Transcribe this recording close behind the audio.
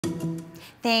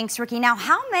Thanks, Ricky. Now,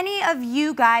 how many of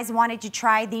you guys wanted to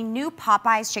try the new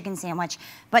Popeyes chicken sandwich,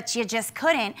 but you just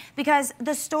couldn't because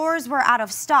the stores were out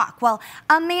of stock? Well,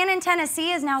 a man in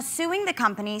Tennessee is now suing the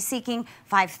company, seeking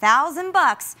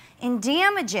 $5,000 in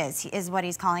damages, is what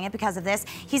he's calling it because of this.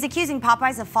 He's accusing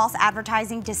Popeyes of false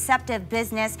advertising, deceptive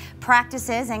business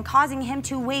practices, and causing him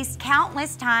to waste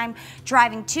countless time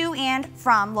driving to and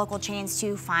from local chains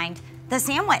to find the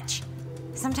sandwich.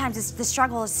 Sometimes the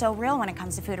struggle is so real when it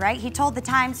comes to food, right? He told the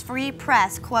Times Free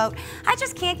Press, quote, "I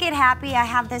just can't get happy. I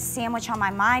have this sandwich on my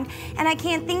mind and I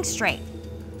can't think straight."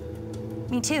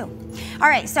 Me too. All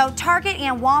right, so Target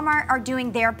and Walmart are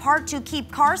doing their part to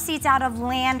keep car seats out of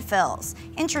landfills.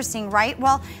 Interesting, right?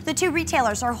 Well, the two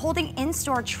retailers are holding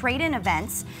in-store trade-in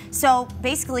events. So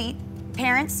basically,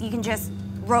 parents, you can just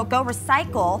go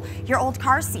recycle your old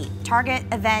car seat. Target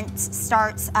event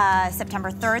starts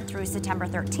September 3rd through September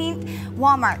 13th.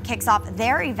 Walmart kicks off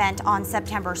their event on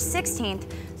September 16th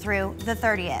through the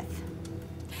 30th.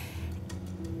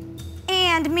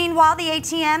 And meanwhile, the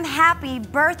ATM, happy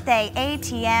birthday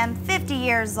ATM, 50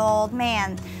 years old.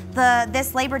 Man,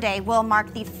 this Labor Day will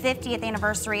mark the 50th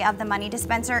anniversary of the money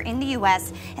dispenser in the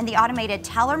U.S., and the automated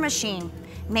teller machine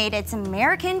made its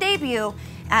American debut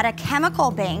at a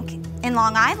chemical bank in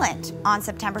Long Island on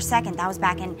September 2nd. That was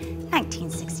back in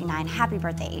 1969. Happy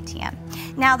birthday, ATM.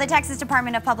 Now, the Texas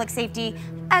Department of Public Safety,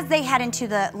 as they head into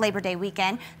the Labor Day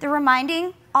weekend, they're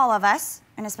reminding all of us,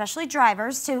 and especially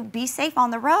drivers, to be safe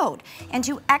on the road and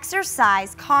to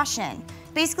exercise caution.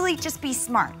 Basically, just be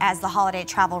smart as the holiday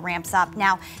travel ramps up.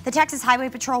 Now, the Texas Highway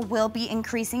Patrol will be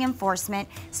increasing enforcement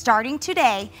starting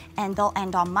today, and they'll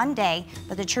end on Monday.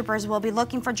 But the troopers will be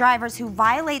looking for drivers who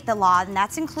violate the law, and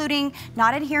that's including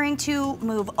not adhering to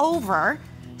move over,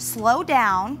 slow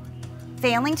down,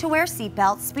 failing to wear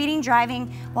seatbelts, speeding,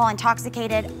 driving while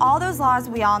intoxicated, all those laws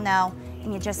we all know,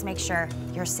 and you just make sure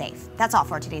you're safe. That's all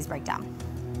for today's breakdown.